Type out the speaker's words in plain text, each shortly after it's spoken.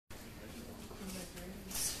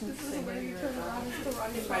This is a way you turn around and still run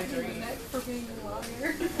your neck for being a liar.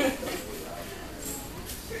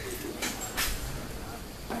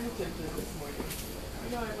 I attempted it this morning. You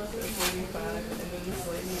know, I was at 45, and then this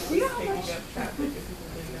lady was taking up traffic, and people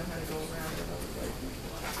didn't know how to go around, and I was like,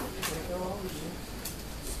 "There go all of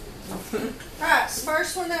you." Alright, so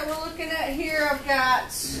first one that we're looking at here, I've got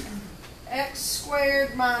x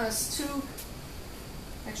squared minus 2.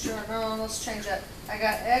 Actually, no, let's change that. I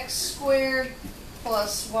got x squared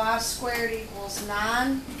plus y squared equals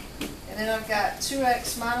 9. And then I've got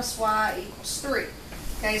 2x minus y equals 3.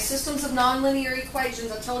 Okay, systems of nonlinear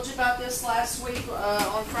equations. I told you about this last week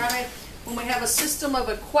on Friday. When we have a system of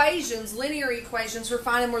equations, linear equations, we're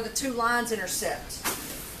finding where the two lines intersect.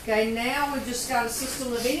 Okay, now we've just got a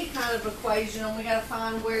system of any kind of equation, and we got to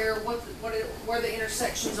find where the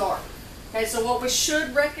intersections are. Okay, so what we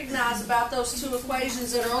should recognize about those two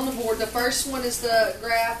equations that are on the board, the first one is the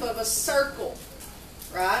graph of a circle,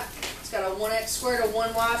 right? It's got a 1x squared, a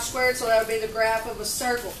 1y squared, so that would be the graph of a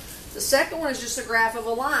circle. The second one is just a graph of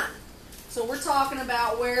a line. So we're talking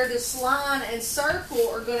about where this line and circle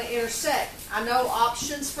are going to intersect. I know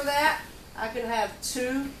options for that. I could have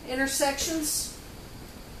 2 intersections.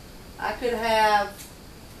 I could have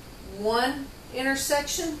 1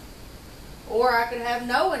 intersection, or I could have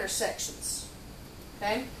no intersections.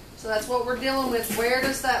 Okay? So that's what we're dealing with. Where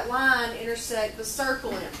does that line intersect the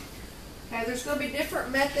circle in? Okay, there's going to be different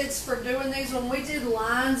methods for doing these. When we did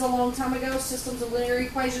lines a long time ago, systems of linear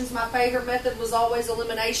equations, my favorite method was always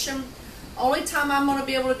elimination. Only time I'm going to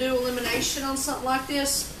be able to do elimination on something like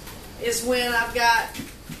this is when I've got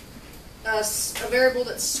a variable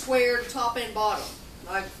that's squared top and bottom.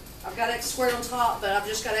 I've got x squared on top, but I've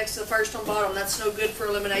just got x to the first on bottom. That's no good for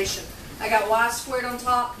elimination. I got y squared on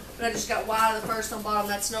top, but I just got y to the first on bottom.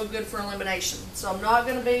 That's no good for elimination. So I'm not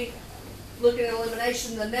going to be looking at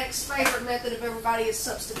elimination. The next favorite method of everybody is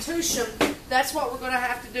substitution. That's what we're going to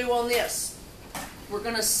have to do on this. We're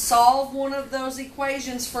going to solve one of those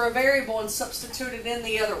equations for a variable and substitute it in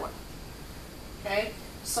the other one. Okay?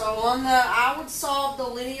 So on I would solve the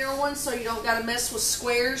linear one so you don't got to mess with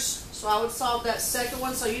squares. So I would solve that second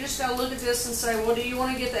one. So you just got to look at this and say, well, do you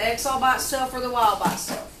want to get the x all by itself or the y all by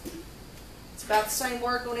itself? It's about the same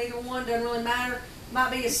work on either one. Doesn't really matter. Might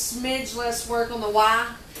be a smidge less work on the y,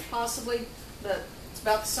 possibly, but it's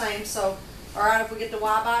about the same. So, all right, if we get the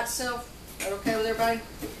y by itself, is that okay with everybody?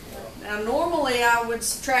 Now, normally I would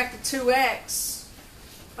subtract the 2x.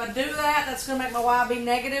 If I do that, that's going to make my y be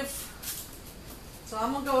negative. So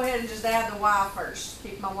I'm going to go ahead and just add the y first.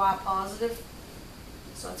 Keep my y positive.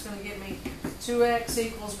 So it's going to give me 2x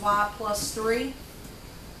equals y plus 3.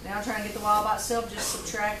 Now I'm trying to get the y by itself, just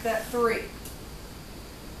subtract that 3.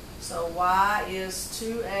 So y is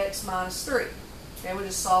 2x minus 3. Okay, we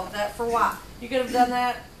just solved that for y. You could have done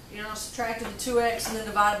that, subtracted the 2x and then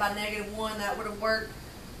divided by -1. That would have worked.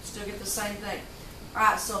 Still get the same thing.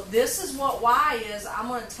 Alright, so if this is what y is, I'm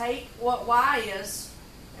going to take what y is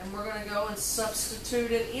and we're going to go and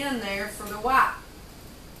substitute it in there for the y.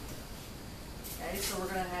 Okay, so we're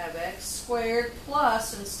going to have x squared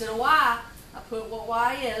plus, instead of y, I put what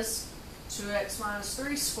y is, 2x minus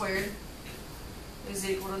 3 squared is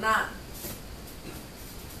equal to 9.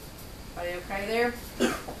 Everybody okay there?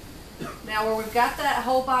 Now where we've got that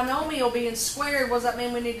whole binomial being squared, what does that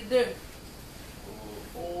mean we need to do?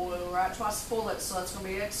 We'll write twice the full length, so that's going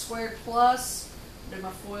to be x squared plus, do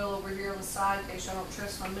my FOIL over here on the side in case I don't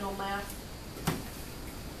trust my mental math.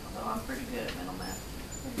 Although I'm pretty good at mental math.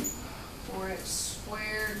 4x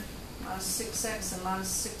squared minus 6x and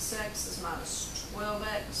minus 6x is minus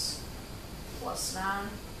 12x plus 9.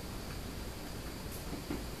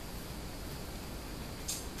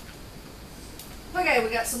 Okay, we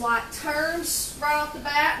got some like terms right off the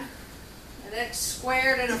bat. An x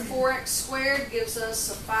squared and a 4x squared gives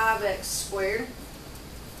us a 5x squared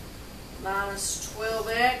minus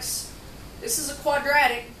 12x. This is a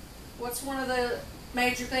quadratic. What's one of the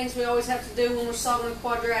major things we always have to do when we're solving a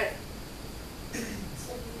quadratic?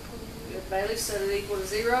 Good, Bailey, set it equal to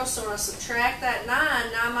 0. So when I subtract that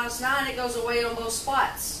 9 minus 9, it goes away on both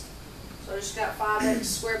spots. So I just got 5x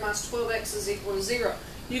squared minus 12x is equal to 0.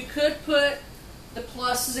 You could put the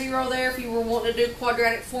plus 0 there if you were wanting to do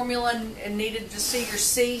quadratic formula and needed to see your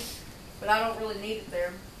C, but I don't really need it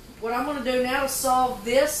there. What I'm going to do now to solve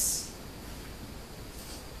this,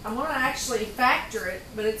 I'm going to actually factor it,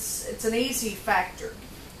 but it's an easy factor.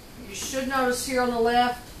 You should notice here on the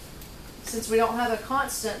left, since we don't have a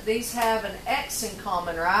constant, these have an x in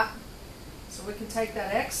common, right? So we can take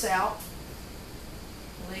that x out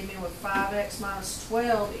and leave me with 5x minus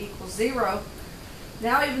 12 equals 0.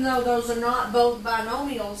 Now, even though those are not both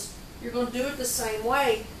binomials, you're going to do it the same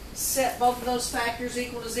way. set both of those factors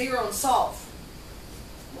equal to 0 and solve.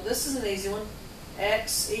 Well, this is an easy one.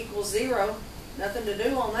 X equals 0. Nothing to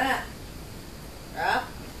do on that. Right?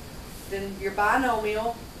 Then your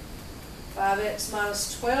binomial, 5x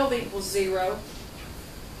minus 12 equals 0.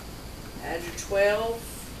 Add your 12.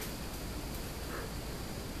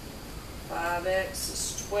 5x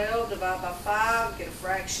is 12. Divide by 5. Get a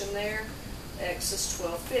fraction there. X is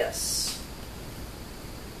 12/5.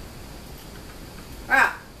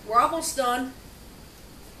 Alright, we're almost done.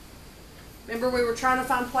 Remember we were trying to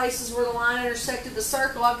find places where the line intersected the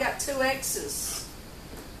circle. I've got two x's.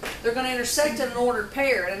 They're going to intersect in an ordered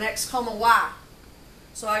pair at an x comma y.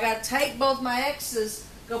 So I got to take both my x's,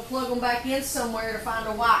 go plug them back in somewhere to find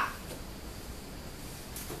a y.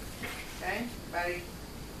 Okay, ready?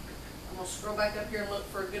 I'm going to scroll back up here and look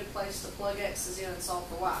for a good place to plug x's in and solve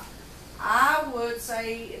for y. I would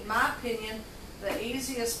say, in my opinion, the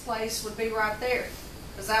easiest place would be right there,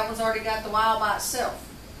 because that one's already got the y all by itself.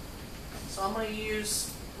 So I'm going to use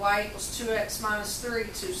y equals 2x minus 3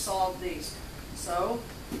 to solve these. So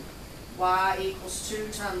y equals 2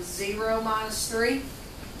 times 0 minus 3.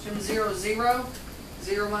 2 times 0 is 0.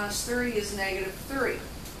 0 minus 3 is negative 3.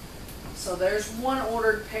 So there's one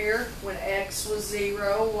ordered pair. When x was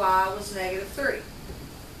 0, y was negative 3.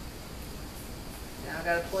 Now I've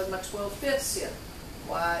got to plug my 12/5 in.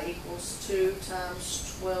 Y equals 2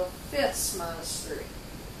 times 12/5 minus 3.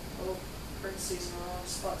 Oh, parentheses in the wrong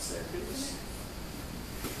spots there.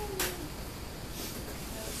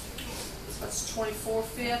 So that's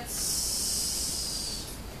 24/5.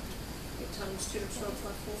 8 times 2 times 12,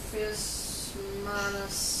 24/5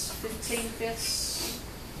 minus 15/5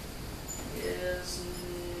 is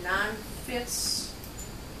 9/5.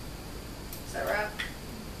 Is that right?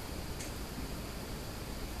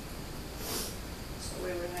 So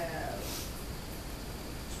we would have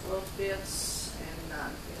 12/5 and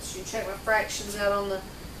 9/5. You can check my fractions out on the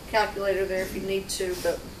calculator there if you need to,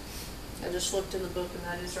 but I just looked in the book and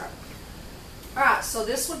that is right. Alright, so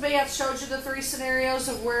this would be, I've showed you the three scenarios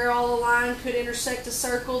of where all the line could intersect a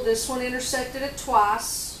circle. This one intersected it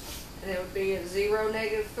twice, and it would be at 0,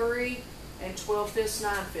 negative 3, and 12/5,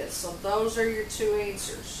 9/5. So those are your two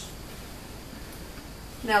answers.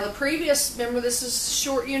 Now the previous, remember this is a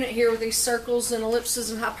short unit here with these circles and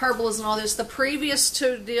ellipses and hyperbolas and all this. The previous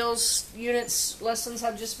two lessons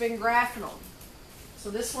have just been graphing them.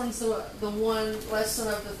 So this one's the one lesson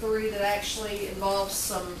of the three that actually involves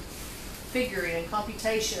some figuring and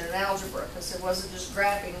computation and algebra, because it wasn't just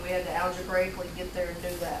graphing. We had to algebraically get there and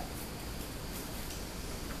do that.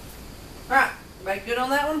 Alright, everybody good on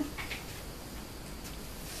that one?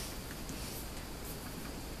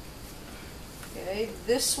 Okay,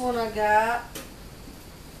 this one I got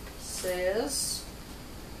says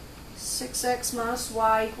 6x minus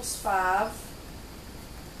y equals 5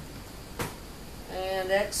 and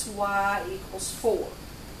xy equals 4.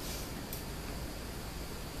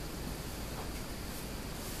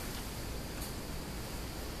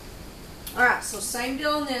 Alright, so same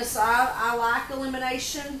deal on this. I like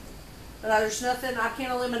elimination, but there's nothing I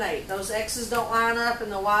can't eliminate. Those x's don't line up and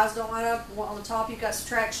the y's don't line up. On the top you've got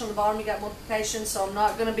subtraction, on the bottom you've got multiplication, so I'm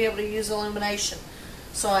not going to be able to use elimination.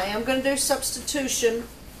 So I am going to do substitution.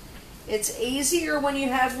 It's easier when you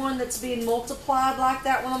have one that's being multiplied like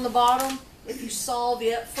that one on the bottom. If you solve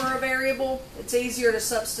it for a variable, it's easier to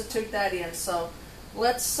substitute that in. So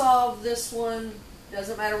let's solve this one.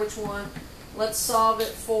 Doesn't matter which one. Let's solve it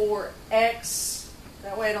for x.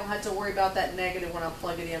 That way I don't have to worry about that negative when I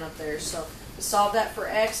plug it in up there. So to solve that for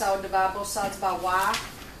x, I would divide both sides by y.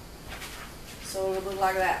 So it would look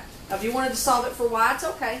like that. Now if you wanted to solve it for y, it's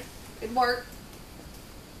okay. It'd work.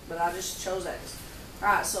 But I just chose x.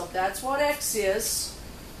 Alright, so if that's what x is,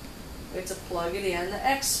 we have to plug it in the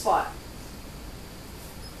x spot.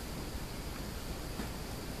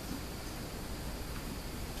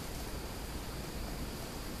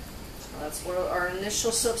 That's what our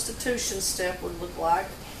initial substitution step would look like,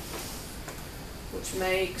 which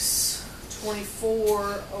makes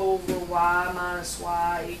 24 over y minus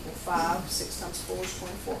y equal 5. 6 times 4 is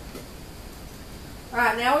 24.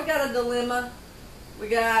 Alright, now we got a dilemma. We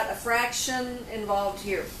got a fraction involved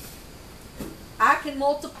here. I can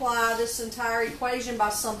multiply this entire equation by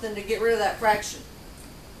something to get rid of that fraction.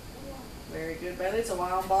 Very good, Bailey. It's a y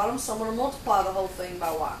on bottom, so I'm going to multiply the whole thing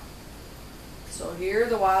by y. So here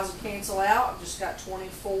the y's will cancel out. I've just got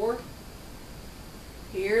 24.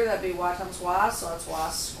 Here that'd be y times y, so that's y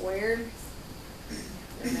squared.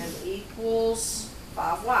 And then equals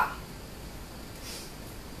 5y.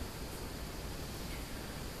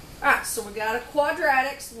 Alright, so we got a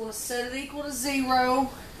quadratic, so we want to set it equal to 0.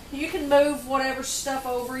 You can move whatever stuff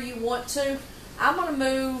over you want to. I'm going to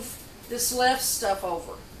move this left stuff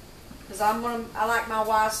over. Because I like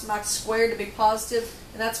my squared to be positive,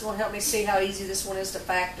 and that's going to help me see how easy this one is to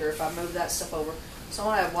factor if I move that stuff over. So I'm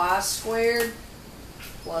going to have y squared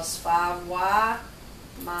plus 5y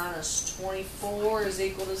minus 24 is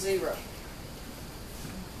equal to 0.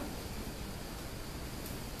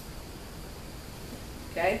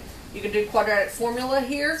 Okay, you can do quadratic formula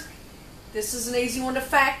here. This is an easy one to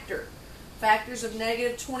factor. Factors of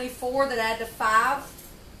negative 24 that add to 5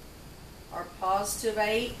 are positive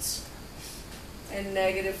 8 and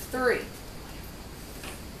negative 3.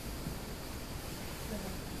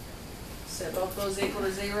 Set both those equal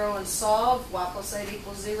to 0 and solve. Y plus 8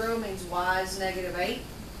 equals 0 means y is negative 8.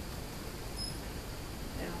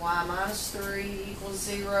 And y minus 3 equals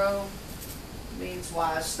 0 means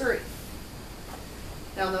y is 3.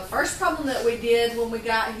 Now the first problem that we did when we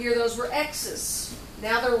got here, those were x's.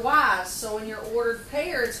 Now they're y's. So in your ordered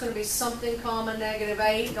pair, it's going to be something comma negative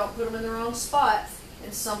 8. Don't put them in the wrong spot.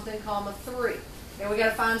 And something comma 3. And we got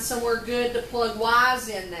to find somewhere good to plug y's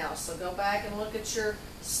in now. So go back and look at your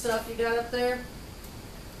stuff you got up there.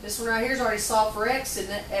 This one right here is already solved for x,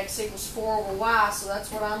 isn't it? X equals 4 over y, so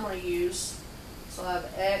that's what I'm going to use. So I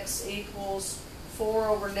have x equals 4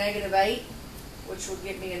 over negative 8, which will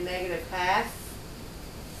give me a negative half.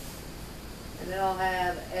 And then I'll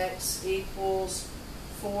have x equals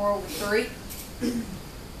 4 over 3, which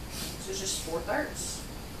is just 4/3.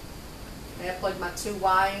 And I plug my two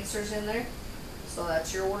y answers in there. So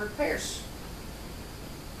that's your ordered pairs.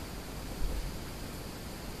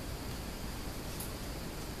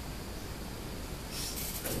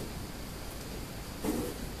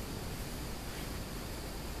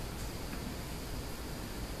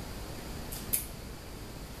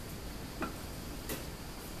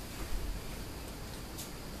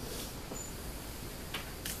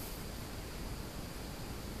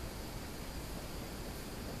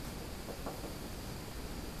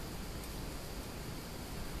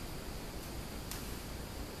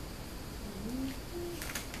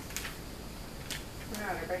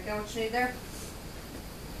 Everybody got what you need there?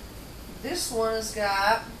 This one has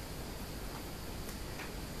got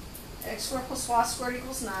x squared plus y squared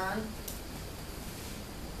equals 9. I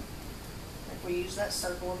think we used that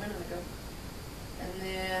circle a minute ago. And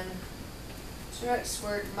then 2x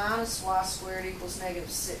squared minus y squared equals negative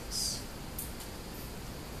 6.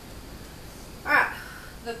 Alright,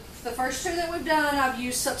 the first two that we've done, I've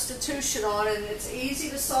used substitution on, and it's easy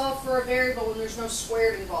to solve for a variable when there's no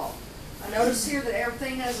squared involved. I notice here that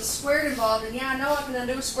everything has a squared involved, and yeah, I know I can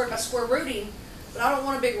undo a squared by square rooting, but I don't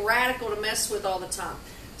want a big radical to mess with all the time.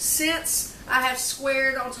 Since I have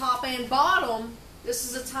squared on top and bottom, this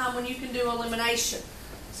is a time when you can do elimination.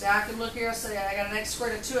 See, I can look here, I say I got an x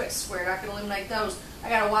squared and 2x squared, I can eliminate those. I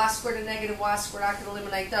got a y squared and negative y squared, I can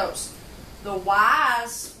eliminate those. The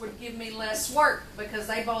y's would give me less work because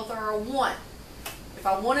they both are a 1. If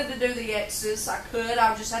I wanted to do the x's, I could. I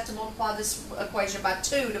would just have to multiply this equation by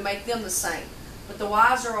 2 to make them the same. But the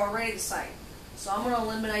y's are already the same. So I'm going to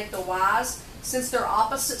eliminate the y's. Since they're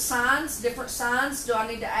opposite signs, different signs, do I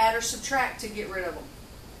need to add or subtract to get rid of them?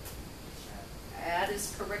 Add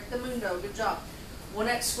is correctamundo. Good job.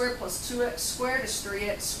 1x squared plus 2x squared is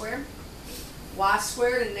 3x squared. Y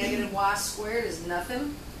squared and negative y squared is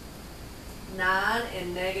nothing. 9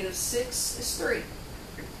 and negative 6 is 3.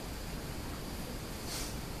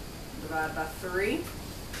 Divide by 3.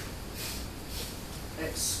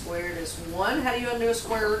 X squared is 1. How do you undo a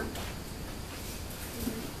square root?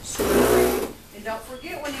 Square root. And don't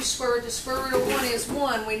forget when you square root, the square root of 1 is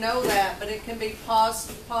 1. We know that, but it can be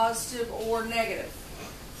positive or negative.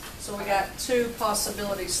 So we got two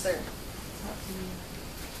possibilities there.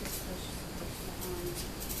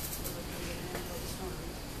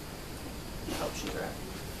 I hope she drives.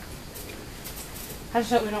 I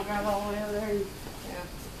just hope we don't drive all the way over there. Yeah.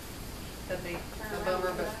 That'd be a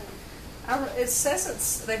bummer, but it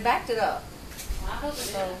says they backed it up. Well, I hope it is.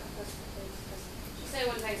 So- She said it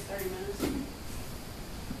wouldn't take 30 minutes.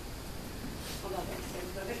 Well, that makes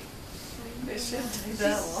sense, but It shouldn't take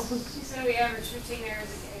that long. she said we average 15 errors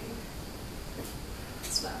a game.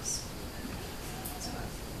 It's nice. It's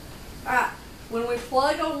nice. Alright, when we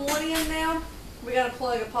plug a 1 in now, we got to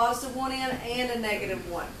plug a positive 1 in and a negative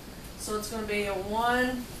 1. So it's going to be a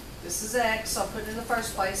 1, this is x, so I'll put it in the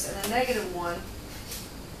first place, and a negative 1.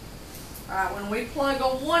 Alright, when we plug a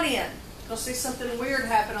 1 in, you'll see something weird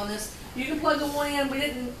happen on this. You can plug a 1 in, we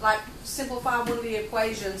didn't simplify one of the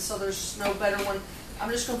equations, so there's no better one. I'm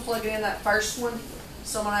just going to plug it in that first one.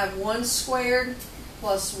 So I'm going to have 1 squared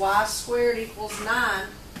plus y squared equals 9.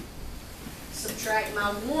 Subtract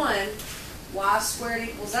my 1, y squared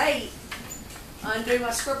equals 8. undo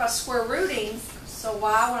my square by square rooting. So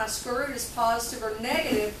y, when I square root, is positive or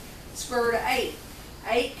negative square root of 8.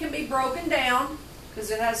 8 can be broken down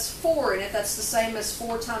because it has 4 in it. That's the same as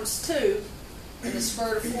 4 times 2. And the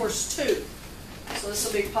square root of 4 is 2. So this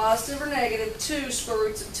will be positive or negative 2 square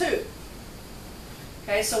roots of 2.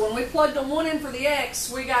 Okay, so when we plugged a 1 in for the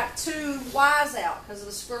x, we got 2 y's out because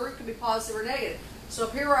the square root could be positive or negative. So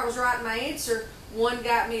up here where I was writing my answer, 1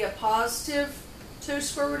 got me a positive 2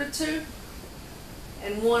 square root of 2.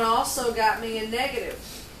 And 1 also got me a negative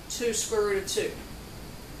 2 square root of 2.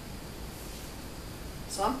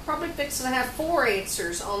 So I'm probably fixing to have 4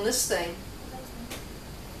 answers on this thing.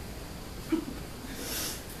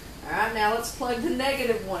 Alright, now let's plug the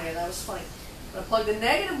negative 1 in. That was funny. When I plug the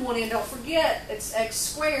negative 1 in, don't forget, it's x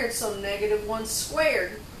squared, so negative 1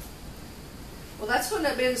 squared. Well, that's going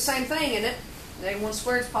to be the same thing, isn't it? Negative 1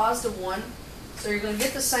 squared is positive 1. So you're going to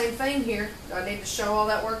get the same thing here. Do I need to show all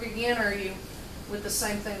that work again, or are you with the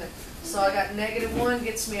same thing there? So I got negative 1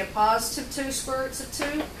 gets me a positive 2 square roots of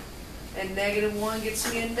 2, and negative 1 gets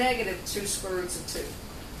me a negative 2 square roots of 2.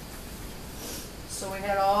 So we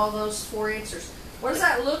had all those 4 answers. What does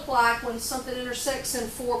that look like when something intersects in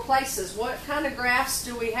 4 places? What kind of graphs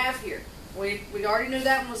do we have here? We already knew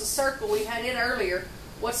that one was a circle. We had it earlier.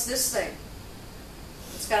 What's this thing?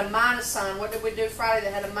 It's got a minus sign. What did we do Friday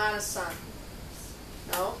that had a minus sign?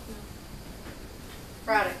 No?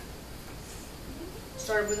 Friday.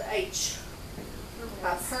 Started with H.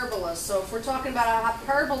 Hyperbola. So if we're talking about a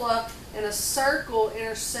hyperbola in a circle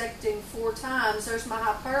intersecting 4 times, there's my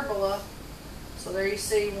hyperbola. So there you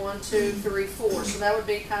see 1, 2, 3, 4. So that would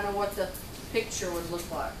be kind of what the picture would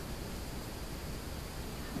look like.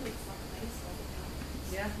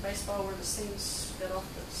 Yeah, baseball where the seams get off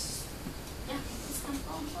this. Yeah, it's kind of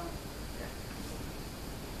fun.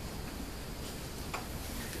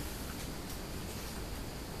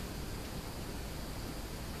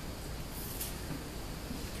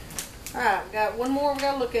 Alright, we've got one more we've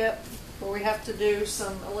got to look at where we have to do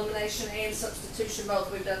some elimination and substitution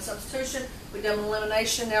both. We've done substitution, we've done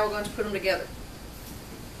elimination, now we're going to put them together.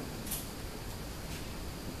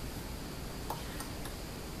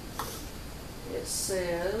 It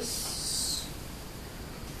says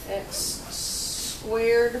x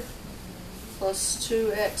squared plus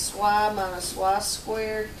 2xy minus y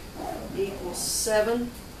squared equals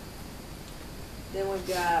 7. Then we've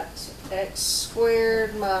got x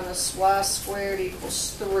squared minus y squared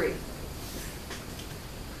equals 3.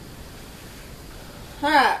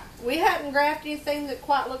 Alright, we hadn't graphed anything that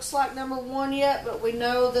quite looks like number 1 yet, but we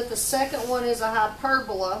know that the second one is a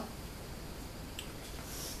hyperbola.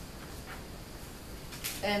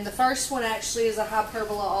 And the first one actually is a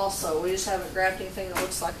hyperbola also. We just haven't graphed anything that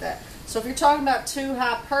looks like that. So if you're talking about 2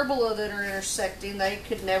 hyperbola that are intersecting, they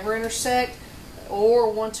could never intersect,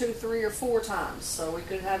 or 1, 2, 3, or 4 times. So we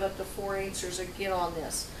could have up to 4 answers again on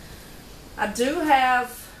this. I do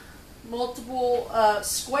have multiple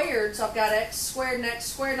squareds. I've got x squared and x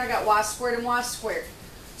squared, and I got y squared and y squared.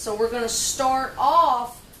 So we're going to start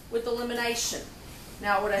off with elimination.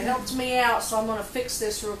 Now it would have helped me out, so I'm going to fix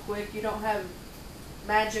this real quick. You don't have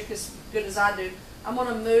magic as good as I do. I'm going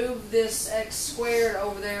to move this x squared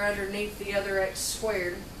over there underneath the other x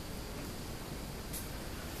squared.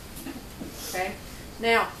 Okay.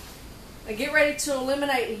 Now, get ready to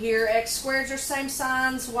eliminate here. X squareds are same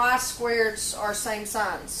signs. Y squareds are same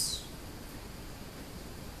signs.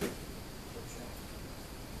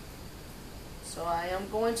 So I am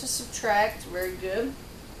going to subtract. Very good.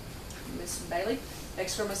 Miss Bailey.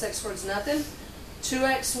 X squared minus x squared is nothing.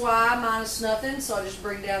 2xy minus nothing. So I'll just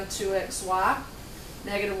bring down 2xy.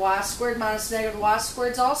 Negative y squared minus negative y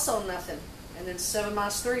squared is also nothing. And then 7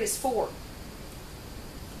 minus 3 is 4.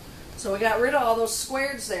 So we got rid of all those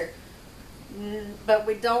squareds there. But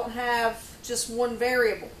we don't have just one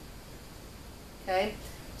variable. Okay?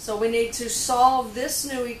 So we need to solve this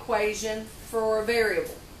new equation for a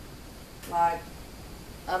variable. Like,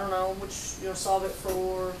 I don't know, solve it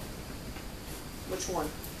for which one?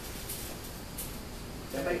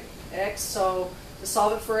 X. So to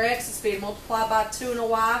solve it for x, it's being multiplied by 2 and a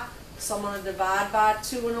y. So I'm going to divide by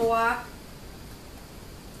 2 and a y.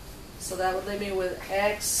 So that would leave me with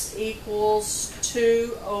x equals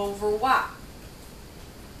 2 over y.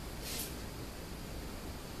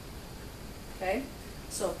 Okay,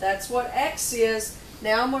 so if that's what x is,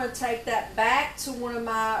 now I'm going to take that back to one of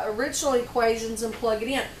my original equations and plug it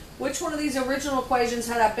in. Which one of these original equations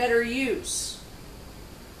had I better use?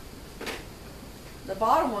 The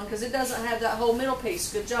bottom one, because it doesn't have that whole middle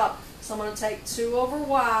piece. Good job. So I'm going to take 2 over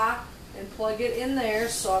y and plug it in there.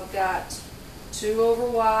 So I've got 2 over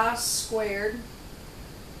y squared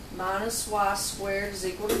minus y squared is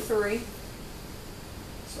equal to 3.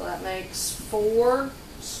 So that makes 4,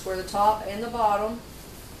 square the top and the bottom.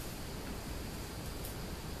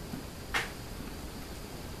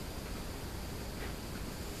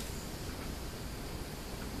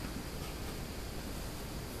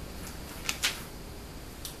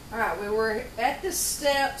 Alright, we were at this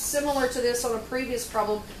step similar to this on a previous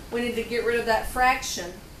problem. We need to get rid of that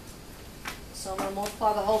fraction. So I'm going to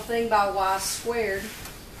multiply the whole thing by y squared.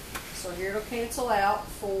 So here it'll cancel out.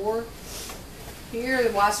 4. Here,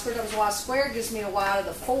 the y squared times y squared gives me a y to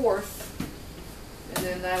the 4th. And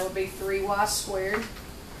then that would be 3y squared.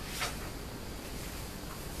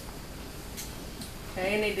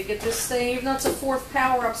 Okay, I need to get this thing, even though it's a 4th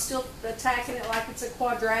power, I'm still attacking it like it's a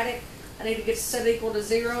quadratic. I need to get set equal to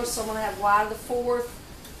 0, so I'm going to have y to the 4th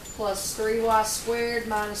plus 3y squared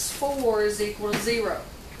minus 4 is equal to 0.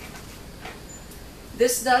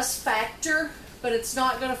 This does factor, but it's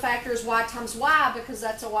not going to factor as y times y because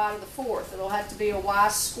that's a y to the 4th. It'll have to be a y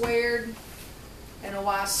squared and a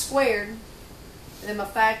y squared. And then my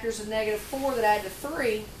factors of negative 4 that add to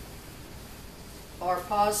 3 are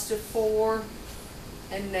positive 4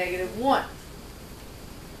 and negative 1.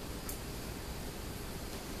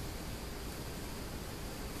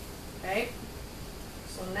 Okay,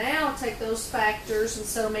 so now take those factors and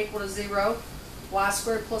set them equal to 0. Y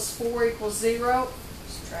squared plus 4 equals 0.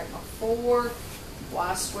 Subtract my 4.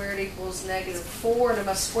 Y squared equals negative 4. And am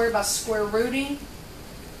I squared by square rooting?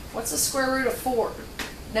 What's the square root of 4?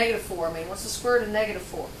 Negative 4, I mean. What's the square root of negative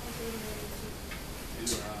 4?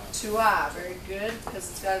 2i. Very good, because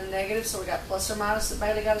it's got a negative, so we got plus or minus that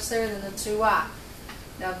barely got us there, and then the 2i.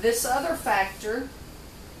 Now this other factor,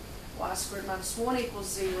 y squared minus 1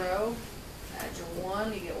 equals 0. Add your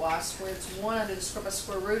 1, you get y squared is 1. I did the square by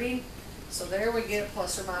square rooting. So there we get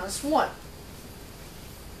plus or minus 1.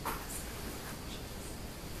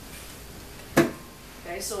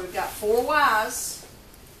 Okay, so we've got 4 y's.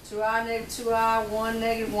 2i, negative 2i, 1,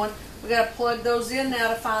 negative 1. We've got to plug those in now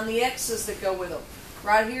to find the x's that go with them.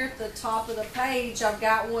 Right here at the top of the page, I've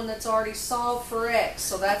got one that's already solved for x.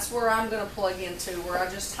 So that's where I'm going to plug into, where I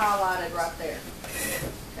just highlighted right there.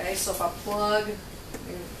 Okay, so if I plug,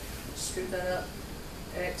 scoot that up,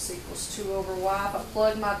 x equals 2 over y. If I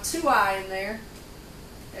plug my 2i in there,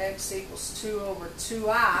 x equals 2 over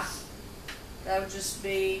 2i. That would just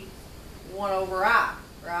be 1 over I,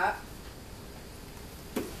 right?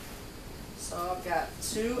 So I've got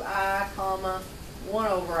 2i, comma, 1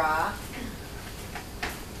 over I.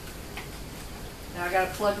 Now I've got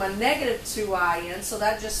to plug my negative 2i in, so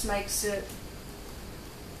that just makes it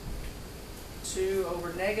 2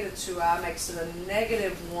 over negative 2i, makes it a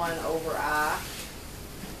negative 1 over I.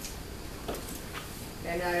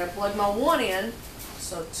 And now I got to plug my 1 in,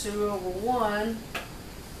 so 2 over 1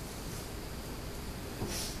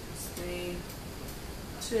 is me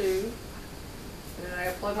 2. And then I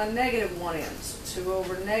got to plug my negative 1 in, so 2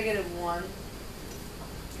 over negative 1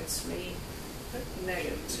 gets me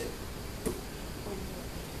negative 2.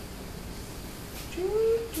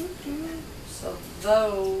 So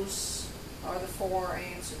those are the 4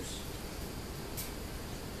 answers.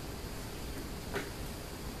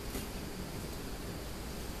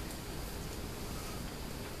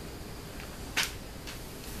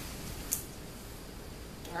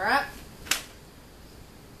 All right.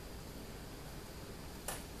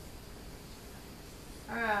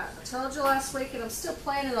 All right. I told you last week, and I'm still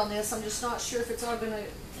planning on this. I'm just not sure if it's all going to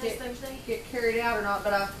get carried out or not,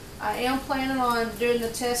 but I am planning on doing the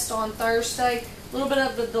test on Thursday. A little bit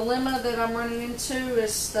of the dilemma that I'm running into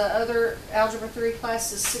is the other Algebra 3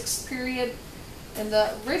 class is 6th period. And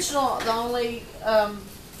the original, the only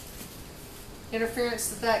interference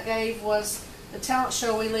that gave was the talent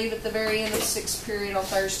show we leave at the very end of 6th period on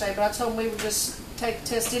Thursday. But I told them we would just take the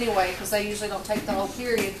test anyway because they usually don't take the whole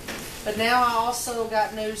period. But now I also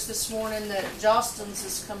got news this morning that Jostens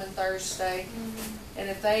is coming Thursday. And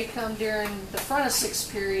if they come during the front of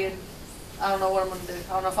 6th period, I don't know what I'm going to do.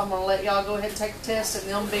 I don't know if I'm going to let y'all go ahead and take the test and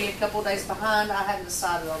they'll be a couple of days behind. I haven't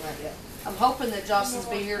decided on that yet. I'm hoping that Jostens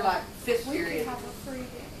be here like 5th period.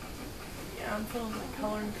 Yeah, I'm filling the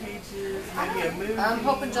coloring pages, maybe a movie. I'm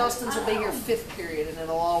hoping Jostens will be here 5th period and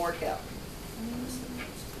it'll all work out.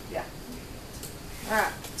 Yeah.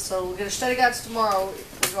 Alright, so we'll get a study guides tomorrow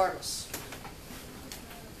regardless.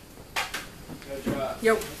 Good job.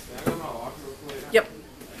 Yo. Stand on my walker real quick. Yep.